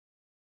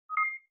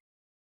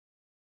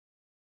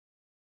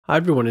Hi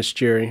everyone, it's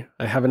Jerry.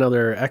 I have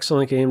another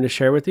excellent game to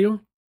share with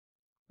you.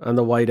 On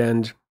the white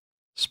end,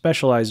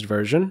 specialized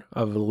version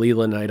of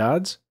Leela Knight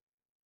Odds,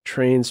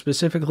 trained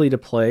specifically to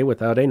play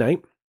without a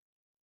knight.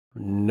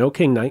 No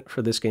king knight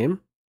for this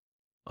game.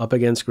 Up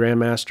against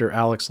Grandmaster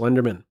Alex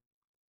Lenderman.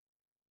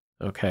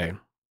 Okay,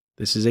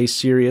 this is a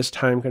serious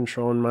time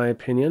control in my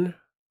opinion.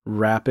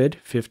 Rapid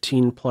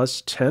 15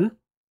 plus 10.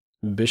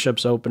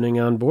 Bishops opening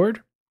on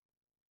board.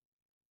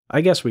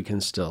 I guess we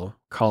can still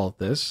call it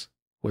this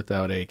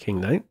without a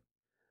king knight.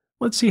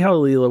 Let's see how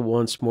Leela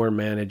once more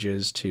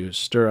manages to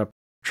stir up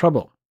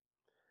trouble.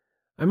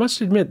 I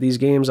must admit, these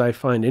games I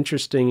find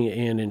interesting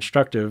and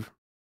instructive.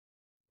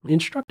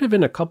 Instructive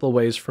in a couple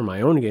ways for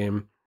my own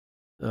game.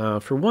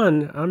 For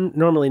one, I'm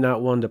normally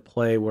not one to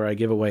play where I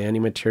give away any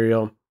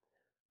material.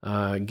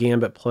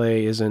 Gambit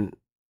play isn't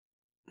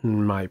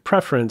my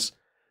preference,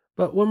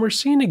 but when we're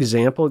seeing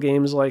example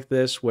games like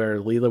this where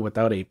Leela,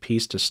 without a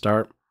piece to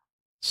start,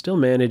 still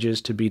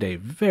manages to beat a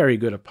very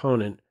good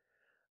opponent,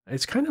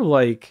 it's kind of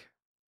like,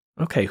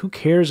 okay, who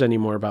cares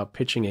anymore about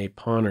pitching a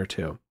pawn or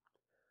two?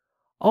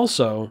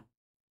 Also,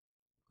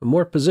 a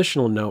more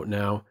positional note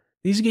now,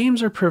 these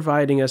games are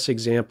providing us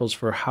examples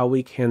for how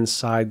we can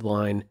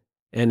sideline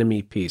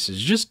enemy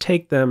pieces. Just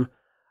take them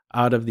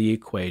out of the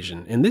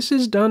equation. And this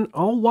is done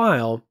all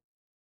while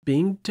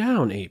being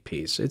down a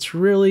piece. It's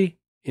really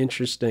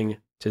interesting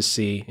to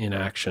see in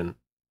action.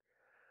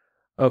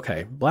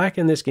 Okay, black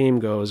in this game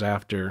goes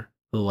after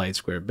the light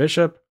square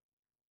bishop.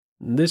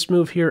 This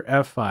move here,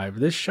 f5,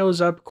 this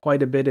shows up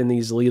quite a bit in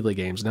these Leela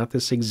games. Not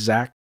this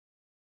exact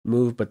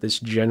move, but this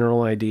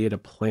general idea to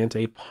plant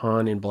a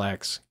pawn in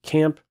black's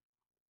camp,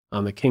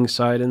 on the king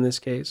side in this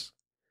case.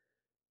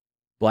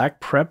 Black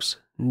preps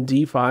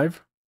d5,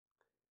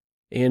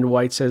 and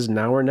white says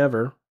now or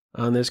never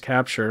on this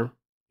capture.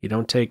 You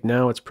don't take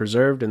now, it's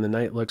preserved, and the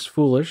knight looks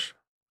foolish.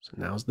 So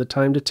now's the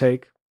time to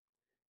take.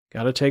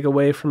 Got to take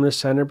away from the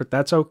center, but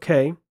that's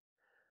okay.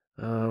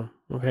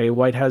 Okay,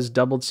 white has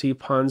doubled c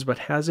pawns, but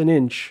has an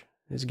inch,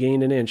 has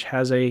gained an inch,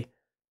 has a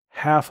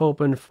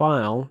half-open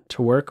file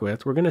to work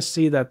with. We're going to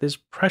see that this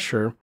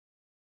pressure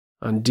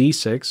on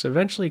d6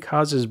 eventually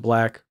causes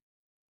black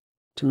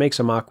to make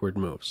some awkward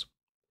moves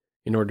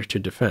in order to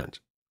defend.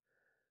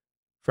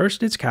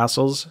 First, it's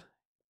castles,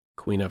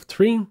 queen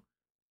f3,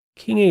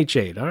 king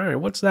h8. All right,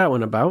 what's that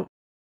one about?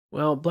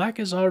 Well, black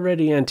is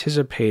already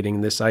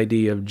anticipating this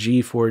idea of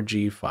g4,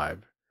 g5.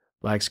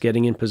 Black's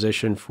getting in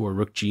position for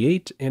rook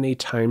g8 and a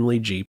timely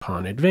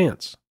g-pawn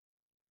advance.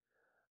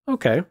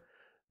 Okay,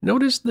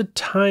 notice the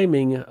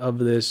timing of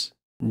this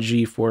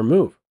g4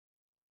 move.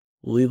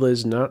 Leela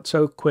is not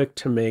so quick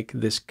to make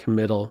this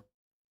committal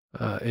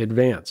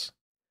advance.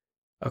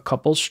 A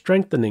couple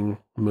strengthening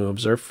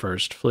moves are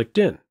first flicked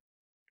in.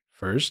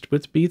 First,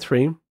 with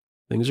b3,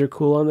 things are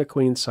cool on the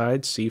queen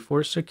side,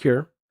 c4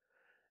 secure,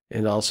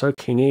 and also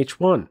king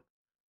h1.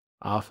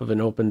 Off of an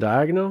open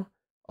diagonal,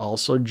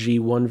 also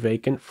g1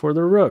 vacant for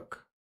the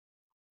rook.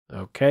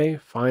 Okay,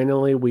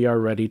 finally we are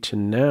ready to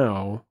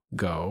now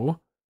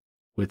go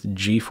with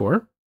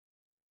g4.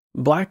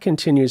 Black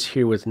continues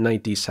here with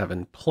knight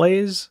d7,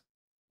 plays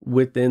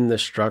within the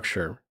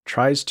structure,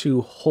 tries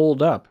to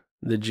hold up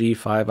the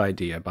g5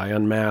 idea by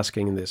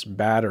unmasking this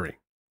battery.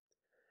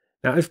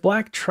 Now, if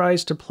black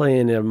tries to play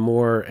in a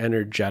more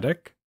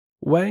energetic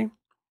way,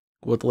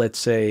 with let's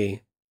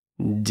say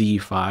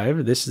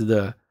d5, this is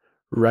the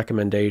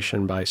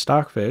recommendation by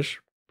Stockfish,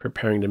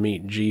 preparing to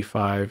meet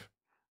g5,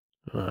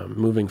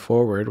 moving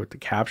forward with the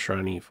capture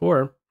on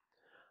e4,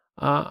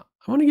 I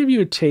want to give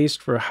you a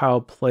taste for how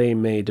play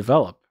may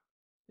develop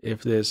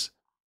if this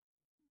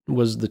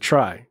was the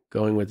try,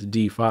 going with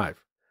d5.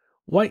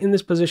 White in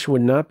this position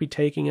would not be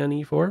taking on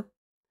e4.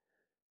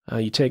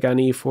 You take on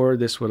e4,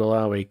 this would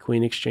allow a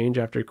queen exchange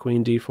after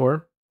queen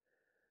d4.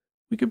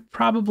 We could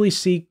probably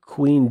see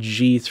queen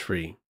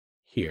g3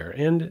 here,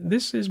 and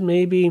this is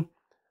maybe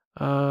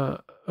a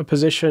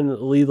position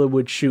Leela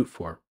would shoot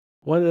for.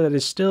 One that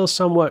is still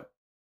somewhat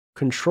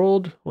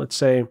controlled, let's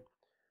say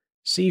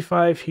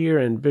c5 here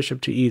and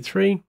bishop to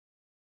e3.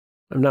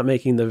 I'm not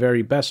making the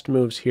very best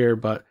moves here,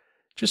 but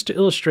just to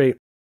illustrate,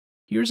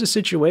 here's a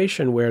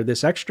situation where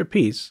this extra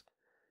piece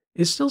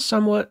is still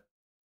somewhat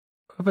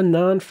of a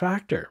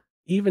non-factor.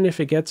 Even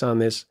if it gets on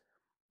this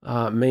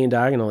main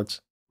diagonal,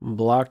 it's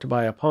blocked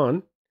by a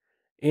pawn.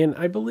 And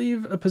I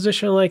believe a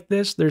position like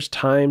this, there's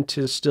time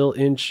to still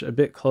inch a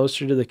bit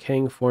closer to the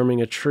king,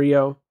 forming a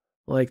trio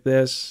like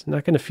this.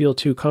 Not going to feel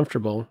too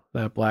comfortable,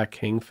 that black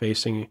king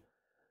facing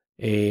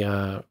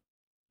a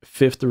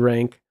fifth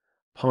rank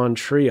pawn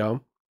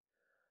trio.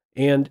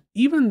 And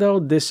even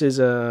though this is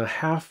a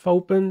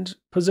half-opened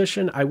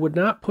position, I would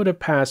not put it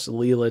past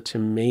Leela to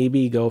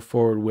maybe go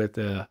forward with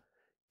a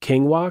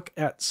king walk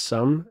at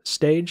some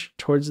stage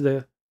towards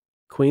the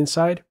queen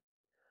side.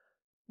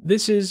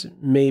 This is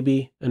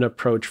maybe an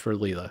approach for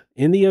Leela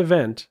in the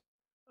event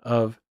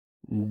of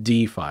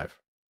d5.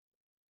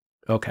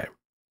 Okay,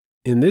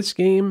 in this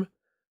game,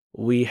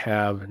 we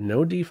have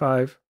no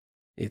d5.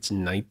 It's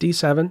knight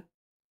d7.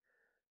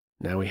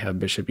 Now we have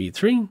bishop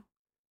e3.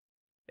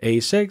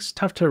 a6,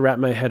 tough to wrap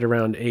my head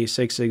around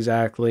a6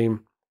 exactly.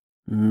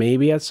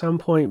 Maybe at some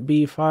point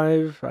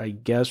b5, I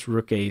guess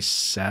rook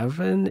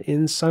a7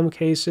 in some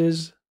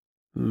cases.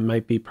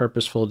 Might be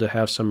purposeful to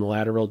have some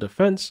lateral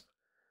defense.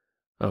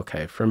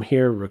 Okay, from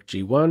here, rook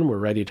g1, we're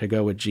ready to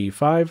go with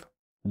g5.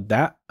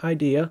 That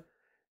idea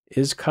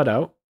is cut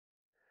out.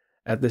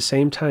 At the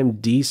same time,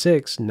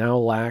 d6 now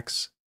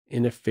lacks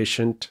an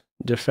efficient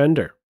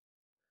defender.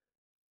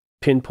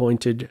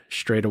 Pinpointed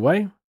straight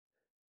away.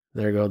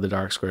 There go the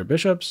dark square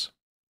bishops.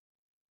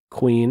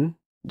 Queen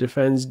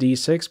defends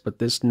d6, but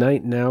this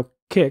knight now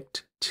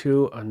kicked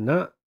to a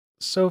not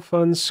so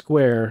fun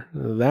square.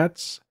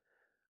 That's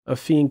a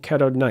fiend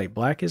Kh8 knight.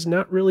 Black is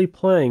not really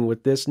playing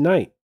with this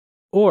knight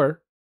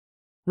or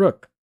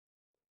rook.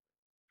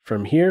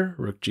 From here,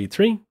 rook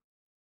g3,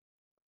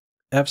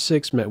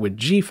 f6 met with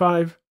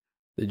g5.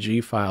 The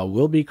g file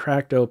will be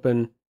cracked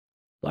open.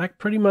 Black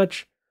pretty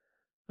much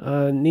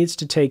needs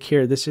to take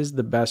here. This is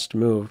the best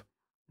move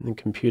in the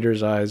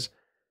computer's eyes.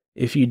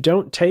 If you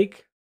don't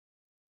take,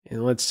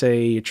 and let's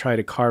say you try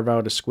to carve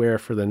out a square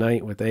for the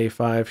knight with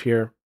a5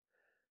 here,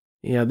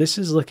 yeah, this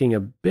is looking a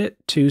bit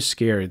too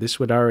scary. This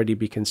would already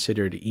be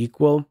considered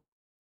equal.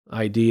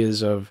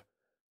 Ideas of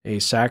a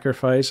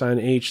sacrifice on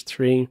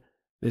h3.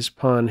 This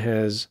pawn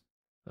has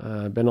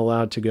been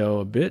allowed to go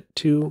a bit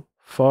too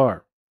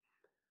far.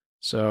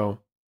 So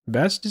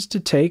best is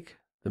to take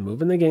the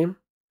move in the game.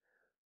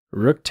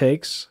 Rook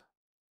takes,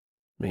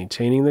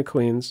 maintaining the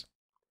queens.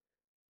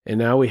 And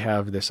now we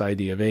have this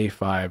idea of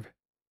a5,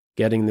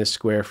 getting this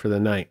square for the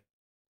knight.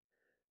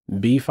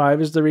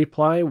 b5 is the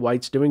reply.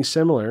 White's doing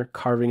similar,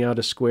 carving out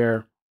a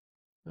square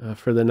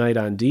for the knight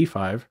on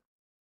d5.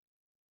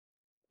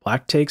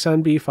 Black takes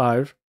on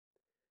b5.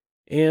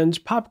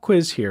 And pop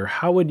quiz here,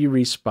 how would you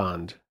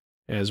respond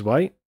as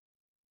white?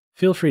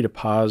 Feel free to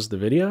pause the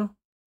video.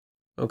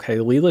 Okay,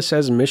 Leela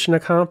says mission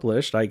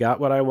accomplished. I got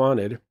what I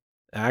wanted.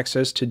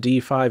 Access to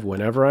d5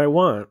 whenever I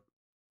want.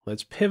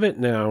 Let's pivot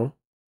now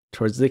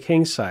towards the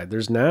king side.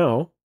 There's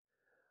now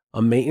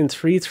a mate in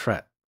 3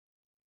 threat.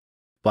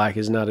 Black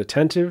is not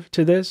attentive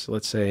to this.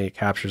 Let's say it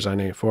captures on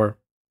a4.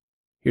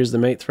 Here's the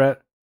mate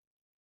threat.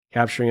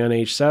 Capturing on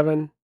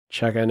h7,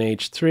 check on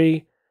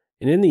h3,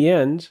 and in the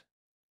end,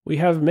 we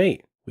have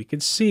mate. We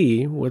could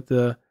see with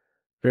the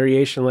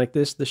variation like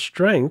this, the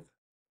strength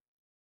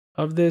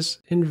of this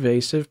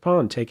invasive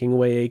pawn, taking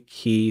away a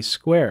key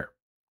square.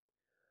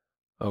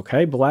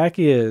 Okay, black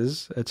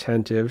is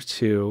attentive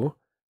to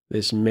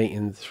this mate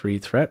in 3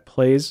 threat,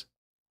 plays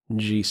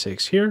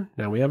g6 here.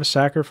 Now we have a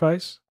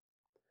sacrifice.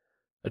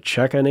 A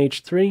check on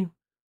h3,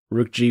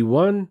 rook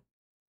g1,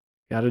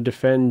 got to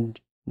defend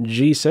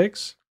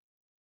g6.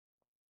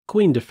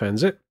 Queen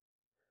defends it.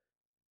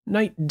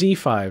 Knight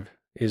d5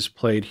 is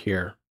played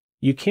here.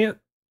 You can't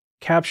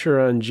capture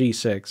on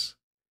g6.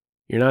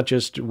 You're not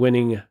just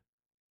winning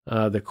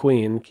the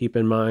queen. Keep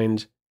in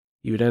mind,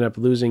 you would end up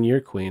losing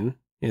your queen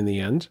in the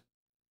end.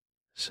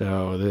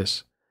 So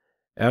this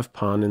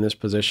f-pawn in this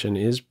position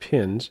is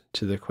pinned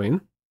to the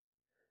queen.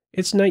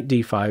 It's knight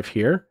d5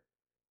 here.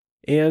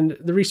 And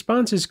the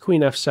response is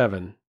queen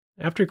f7.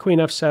 After queen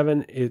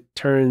f7, it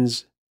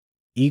turns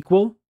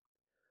equal.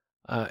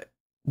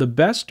 The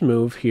best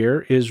move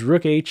here is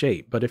rook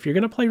h8. But if you're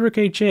going to play rook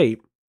h8,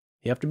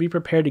 you have to be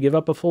prepared to give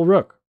up a full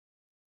rook.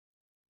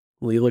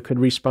 Leela could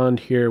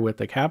respond here with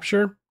the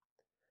capture.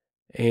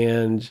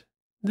 And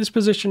this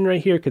position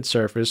right here could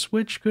surface,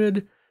 which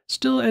could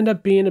still end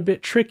up being a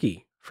bit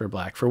tricky for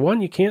black. For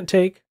one, you can't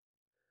take.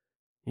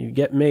 You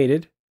get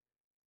mated.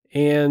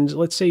 And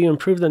let's say you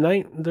improve the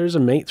knight. There's a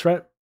mate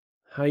threat.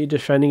 How are you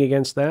defending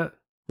against that?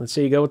 Let's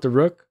say you go with the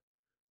rook.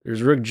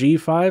 There's rook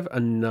g5.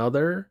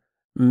 Another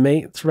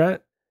mate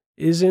threat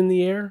is in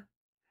the air.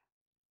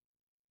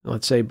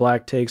 Let's say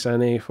black takes on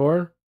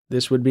a4.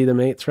 This would be the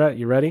mate threat.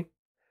 You ready?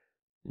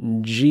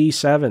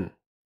 g7.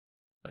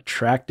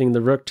 Attracting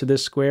the rook to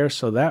this square,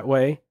 so that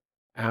way,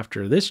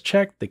 after this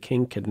check, the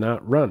king could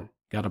not run.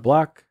 Got a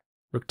block.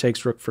 Rook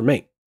takes rook for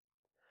mate.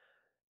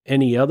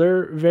 Any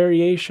other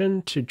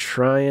variation to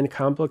try and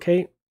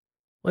complicate?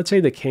 Let's say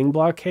the king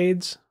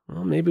blockades.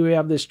 Well, maybe we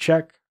have this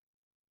check.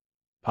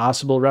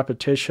 Possible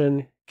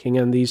repetition. King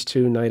on these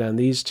two, knight on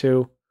these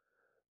two.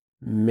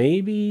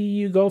 Maybe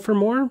you go for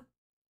more?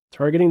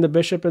 Targeting the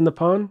bishop and the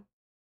pawn?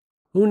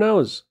 Who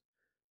knows?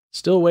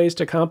 Still ways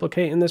to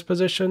complicate in this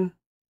position.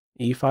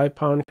 e5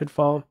 pawn could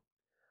fall.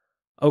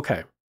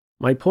 Okay,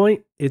 my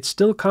point, it's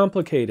still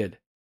complicated,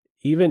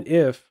 even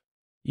if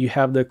you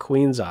have the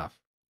queens off.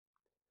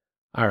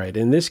 All right,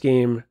 in this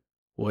game,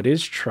 what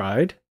is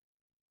tried?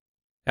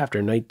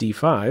 After knight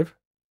d5,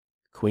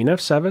 queen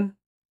f7,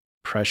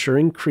 pressure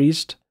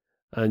increased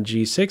on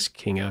g6,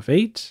 king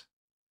f8.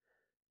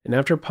 And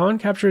after pawn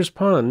captures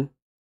pawn,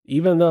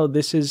 even though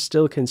this is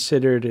still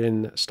considered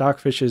in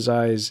Stockfish's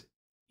eyes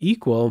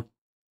equal,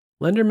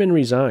 Lenderman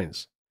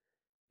resigns.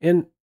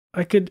 And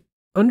I could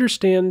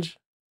understand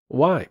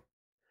why.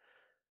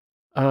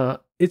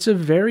 It's a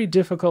very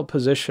difficult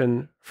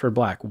position for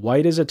black.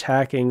 White is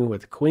attacking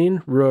with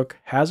queen, rook,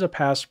 has a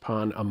passed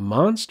pawn, a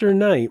monster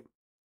knight,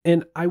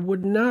 and I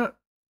would not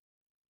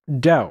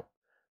doubt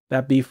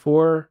that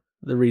before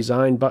the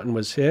resign button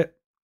was hit,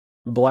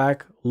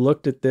 Black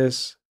looked at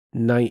this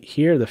knight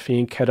here, the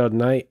Fiend Keto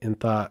knight, and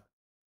thought,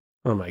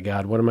 oh my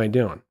God, what am I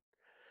doing?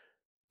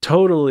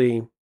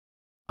 Totally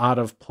out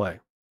of play.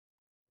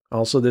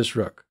 Also this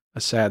rook,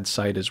 a sad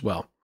sight as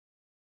well.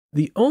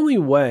 The only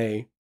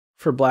way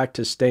for Black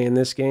to stay in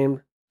this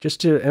game, just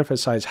to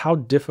emphasize how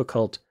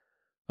difficult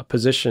a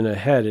position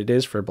ahead it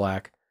is for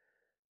Black,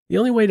 the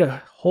only way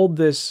to hold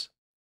this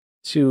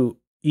to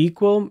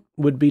equal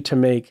would be to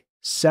make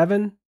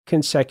 7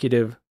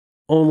 consecutive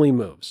only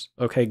moves.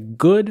 Okay,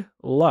 good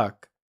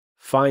luck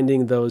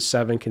finding those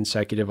 7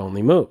 consecutive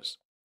only moves.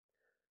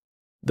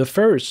 The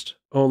first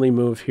only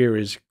move here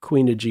is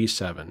Queen to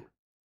G7.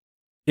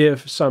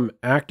 If some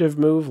active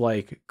move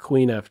like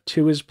Queen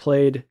F2 is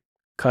played,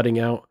 cutting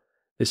out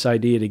this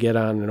idea to get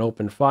on an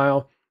open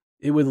file,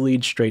 it would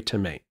lead straight to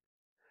mate.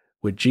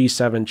 With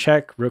G7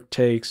 check, rook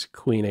takes,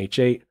 Queen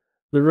H8,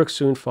 the rook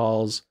soon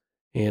falls,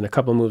 and a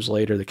couple moves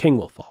later, the king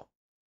will fall.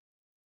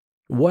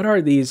 What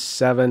are these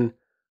 7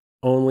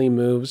 only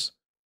moves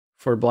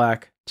for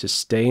Black to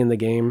stay in the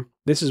game?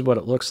 This is what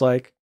it looks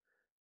like.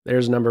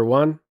 There's number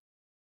 1,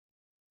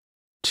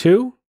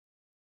 2,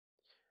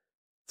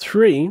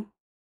 3.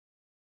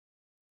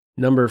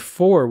 Number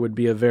 4 would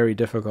be a very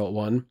difficult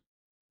one.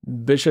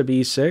 Bishop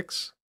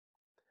E6,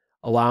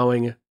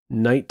 allowing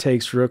knight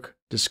takes rook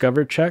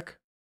discovered check.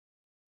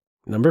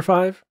 Number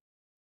 5,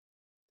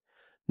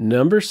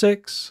 number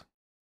 6,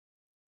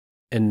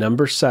 and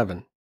number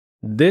 7.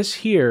 This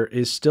here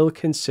is still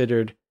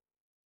considered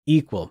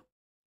equal.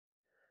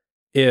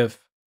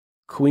 If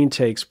queen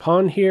takes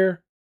pawn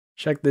here,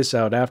 check this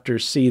out, after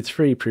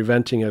C3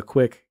 preventing a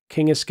quick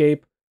king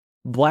escape,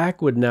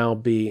 Black would now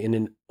be in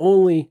an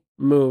only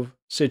move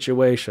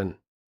situation.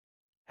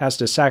 Has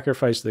to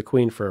sacrifice the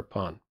queen for a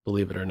pawn,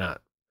 believe it or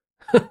not.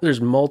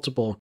 There's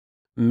multiple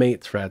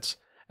mate threats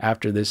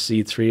after this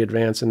C3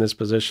 advance in this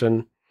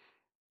position.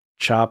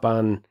 Chop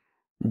on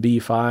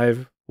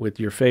B5 with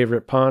your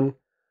favorite pawn,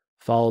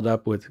 followed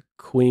up with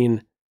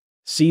Queen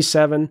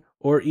C7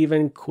 or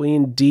even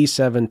Queen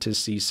D7 to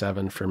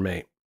C7 for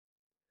mate.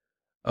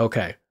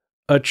 Okay,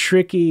 a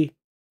tricky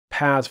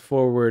path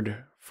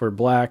forward for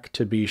Black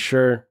to be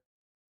sure.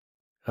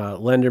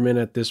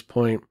 Lenderman at this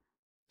point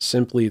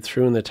simply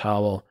threw in the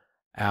towel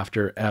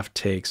after F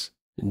takes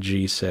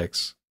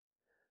G6.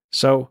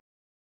 So,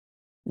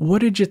 what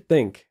did you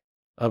think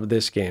of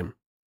this game?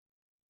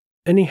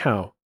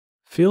 Anyhow,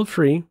 feel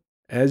free,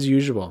 as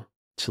usual,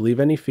 to leave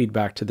any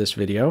feedback to this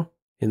video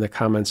in the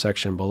comment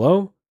section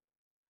below.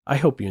 I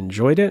hope you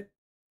enjoyed it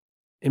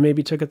and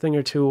maybe took a thing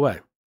or two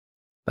away.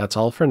 That's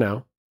all for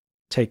now.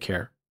 Take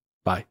care.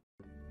 Bye.